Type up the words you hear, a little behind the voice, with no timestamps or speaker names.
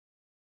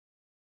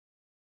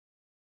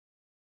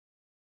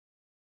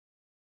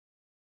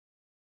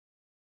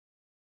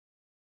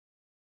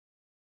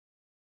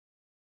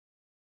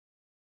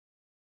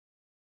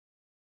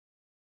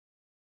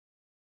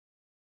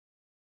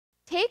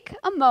Take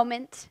a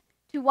moment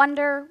to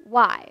wonder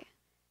why,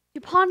 to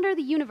ponder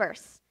the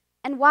universe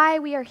and why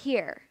we are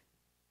here.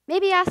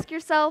 Maybe ask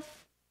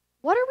yourself,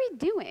 what are we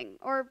doing?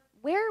 Or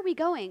where are we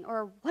going?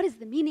 Or what is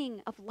the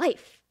meaning of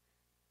life?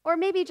 Or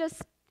maybe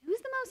just, who's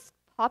the most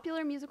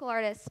popular musical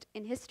artist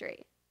in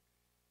history?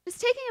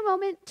 Just taking a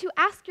moment to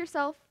ask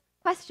yourself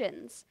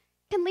questions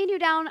can lead you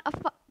down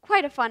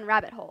quite a fun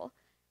rabbit hole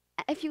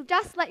if you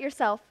just let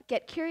yourself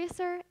get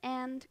curiouser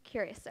and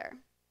curiouser.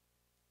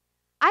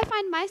 I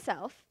find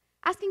myself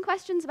asking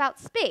questions about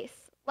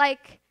space,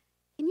 like,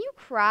 can you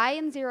cry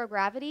in zero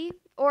gravity?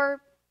 Or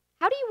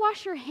how do you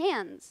wash your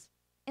hands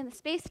in the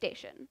space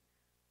station?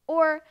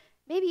 Or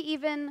maybe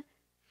even,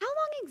 how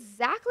long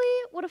exactly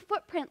would a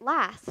footprint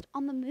last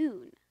on the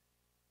moon?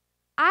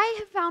 I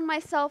have found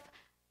myself,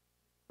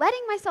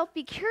 letting myself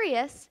be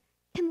curious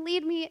can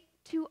lead me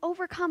to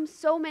overcome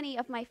so many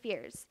of my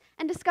fears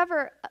and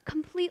discover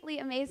completely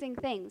amazing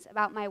things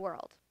about my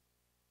world.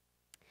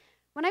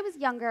 When I was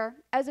younger,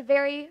 I was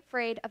very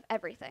afraid of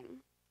everything.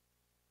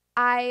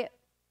 My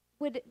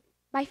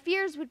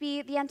fears would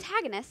be the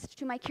antagonist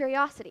to my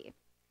curiosity.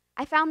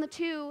 I found the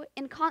two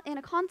in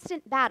a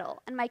constant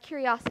battle, and my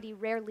curiosity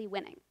rarely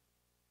winning.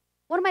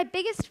 One of my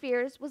biggest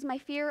fears was my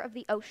fear of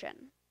the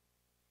ocean.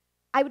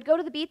 I would go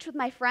to the beach with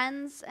my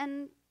friends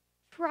and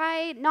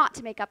try not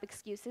to make up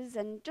excuses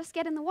and just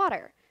get in the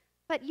water.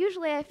 But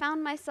usually I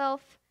found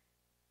myself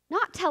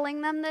not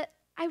telling them that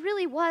I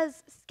really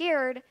was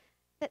scared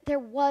that there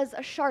was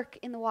a shark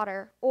in the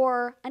water,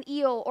 or an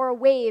eel or a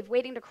wave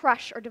waiting to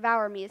crush or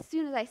devour me as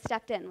soon as I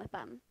stepped in with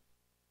them.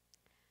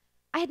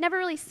 I had never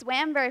really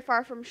swam very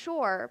far from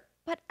shore,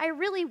 but I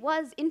really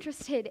was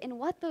interested in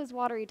what those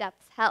watery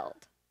depths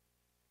held.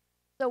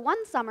 So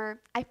one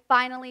summer, I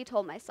finally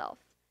told myself,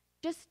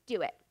 just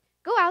do it.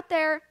 Go out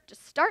there,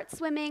 just start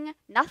swimming,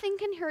 nothing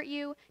can hurt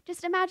you,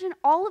 just imagine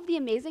all of the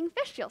amazing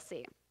fish you'll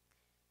see.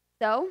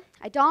 So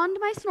I donned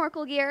my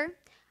snorkel gear,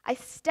 I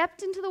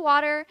stepped into the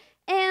water,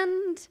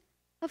 and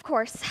of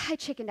course, I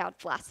chickened out at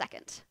the last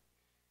second.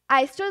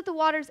 I stood at the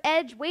water's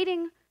edge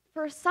waiting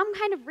for some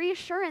kind of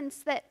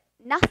reassurance that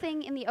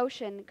nothing in the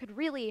ocean could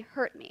really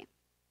hurt me.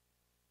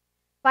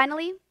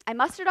 Finally, I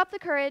mustered up the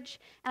courage,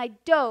 and I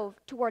dove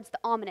towards the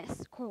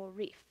ominous coral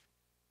reef.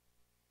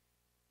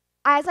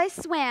 As I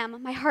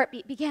swam, my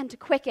heartbeat began to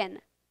quicken,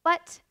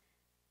 but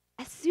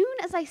as soon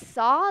as I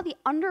saw the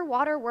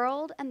underwater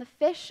world and the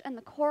fish and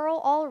the coral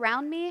all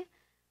around me,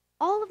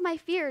 all of my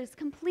fears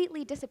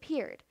completely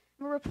disappeared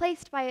and were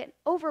replaced by an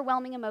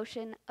overwhelming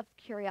emotion of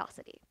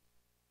curiosity.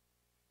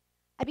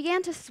 I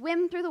began to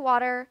swim through the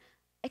water,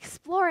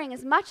 exploring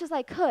as much as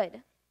I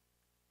could,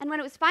 and when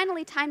it was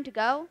finally time to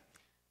go,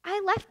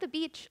 I left the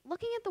beach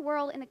looking at the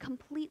world in a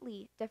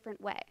completely different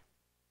way.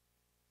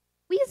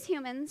 We as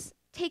humans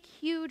take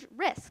huge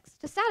risks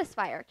to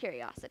satisfy our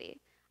curiosity,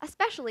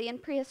 especially in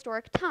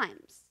prehistoric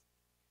times.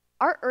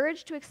 Our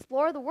urge to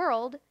explore the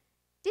world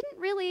didn't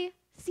really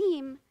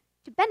seem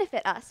to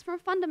benefit us from a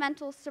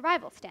fundamental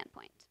survival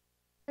standpoint.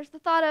 There's the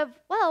thought of,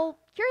 well,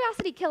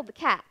 curiosity killed the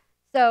cat,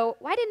 so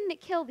why didn't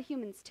it kill the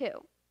humans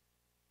too?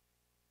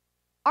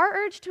 Our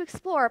urge to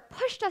explore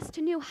pushed us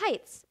to new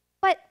heights,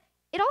 but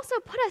it also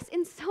put us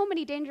in so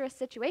many dangerous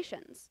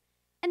situations.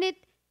 And it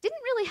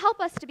didn't really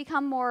help us to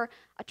become more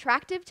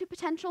attractive to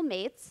potential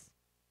mates,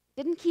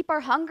 didn't keep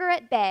our hunger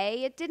at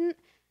bay, it didn't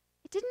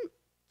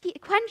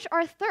quench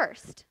our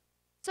thirst.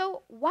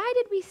 So why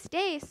did we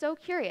stay so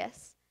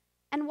curious?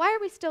 And why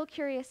are we still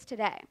curious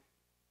today?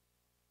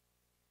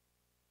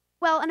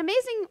 Well, an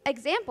amazing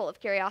example of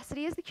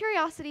curiosity is the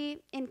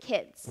curiosity in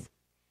kids.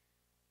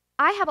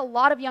 I have a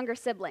lot of younger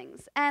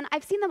siblings, and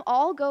I've seen them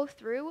all go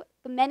through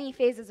the many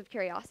phases of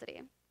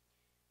curiosity.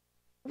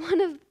 One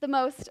of the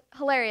most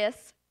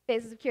hilarious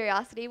phases of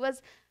curiosity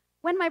was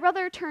when my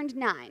brother turned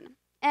 9,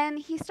 and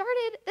this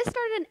started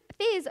a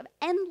phase of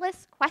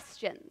endless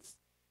questions.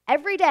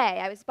 Every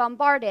day I was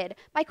bombarded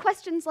by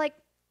questions like,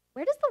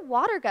 where does the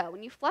water go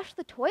when you flush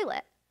the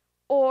toilet?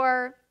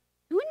 Or,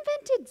 who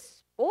invented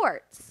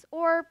sports?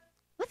 Or,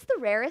 what's the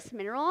rarest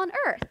mineral on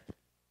Earth?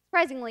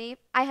 Surprisingly,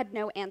 I had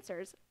no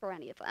answers for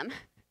any of them.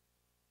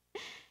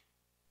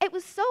 It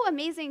was so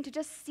amazing to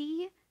just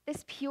see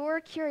this pure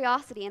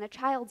curiosity in a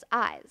child's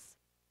eyes.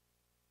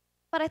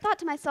 But I thought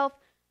to myself,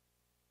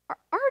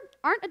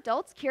 aren't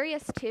adults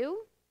curious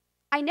too?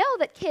 I know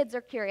that kids are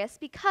curious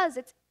because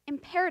it's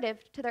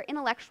imperative to their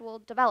intellectual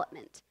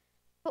development.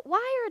 But why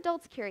are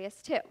adults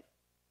curious too?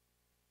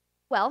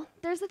 Well,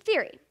 there's a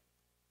theory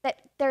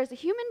that there's a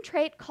human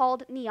trait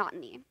called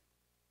neoteny.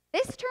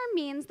 This term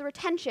means the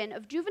retention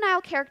of juvenile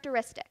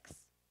characteristics.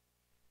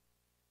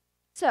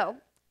 So,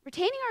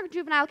 retaining our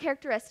juvenile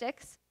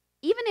characteristics,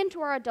 even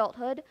into our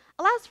adulthood,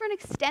 allows for an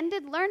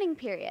extended learning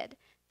period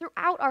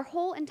throughout our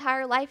whole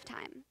entire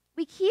lifetime.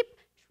 We keep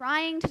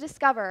trying to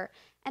discover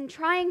and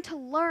trying to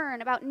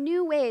learn about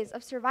new ways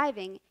of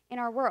surviving in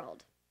our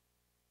world,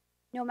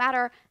 no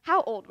matter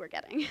how old we're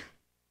getting.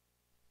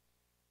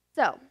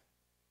 So,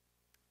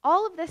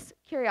 all of this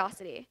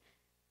curiosity,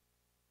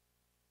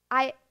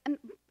 I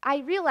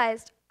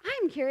realized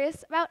I'm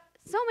curious about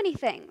so many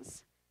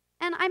things.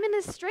 And I'm in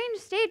this strange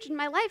stage in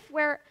my life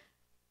where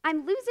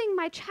I'm losing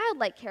my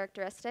childlike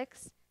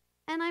characteristics,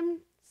 and I'm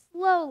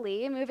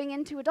slowly moving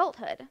into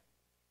adulthood.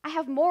 I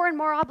have more and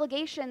more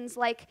obligations,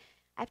 like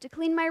I have to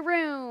clean my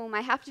room,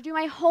 I have to do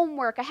my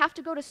homework, I have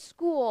to go to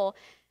school,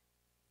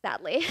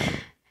 sadly.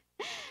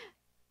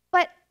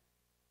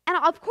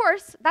 And of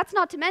course, that's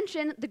not to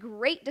mention the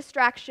great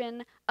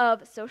distraction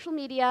of social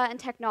media and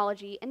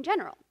technology in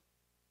general.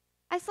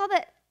 I saw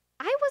that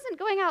I wasn't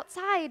going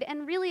outside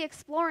and really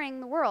exploring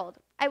the world.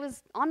 I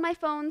was on my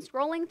phone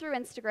scrolling through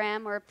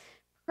Instagram or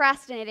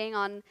procrastinating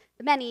on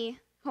the many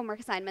homework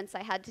assignments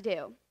I had to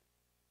do.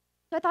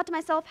 So I thought to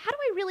myself, how do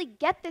I really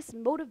get this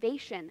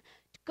motivation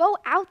to go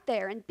out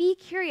there and be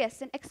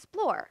curious and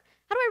explore?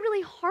 How do I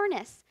really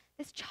harness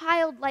this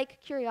childlike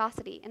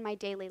curiosity in my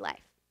daily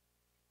life?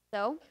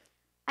 So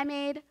I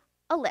made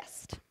a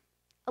list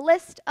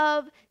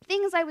of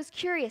things I was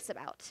curious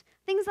about,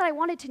 things that I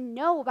wanted to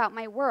know about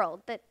my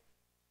world that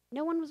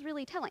no one was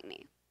really telling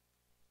me.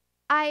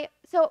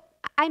 So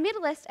I made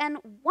a list, and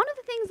one of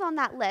the things on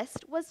that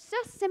list was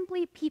just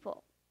simply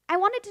people. I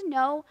wanted to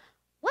know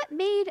what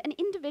made an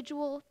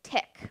individual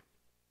tick.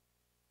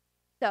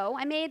 So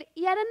I made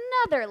yet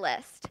another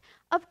list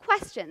of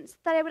questions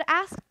that I would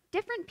ask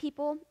different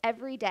people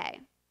every day.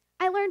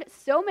 I learned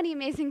so many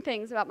amazing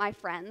things about my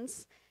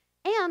friends,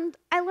 and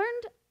I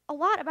learned a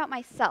lot about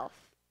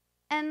myself.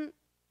 And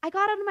I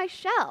got out of my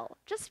shell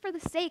just for the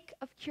sake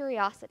of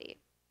curiosity.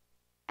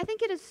 I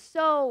think it is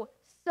so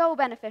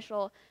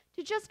beneficial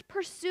to just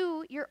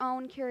pursue your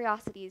own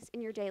curiosities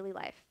in your daily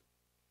life.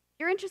 If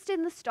you're interested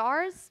in the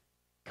stars,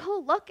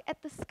 go look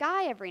at the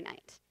sky every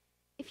night.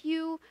 If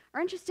you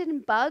are interested in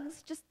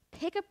bugs, just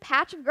pick a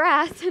patch of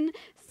grass and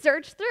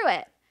search through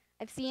it.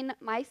 I've seen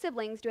my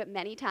siblings do it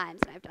many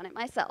times, and I've done it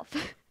myself.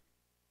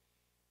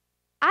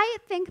 I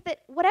think that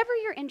whatever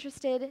you're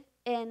interested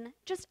in,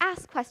 just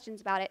ask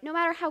questions about it, no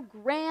matter how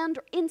grand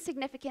or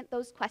insignificant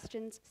those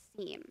questions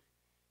seem.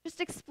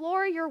 Just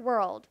explore your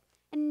world,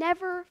 and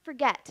never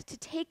forget to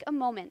take a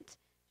moment to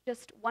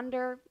just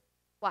wonder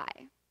why.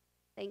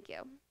 Thank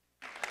you.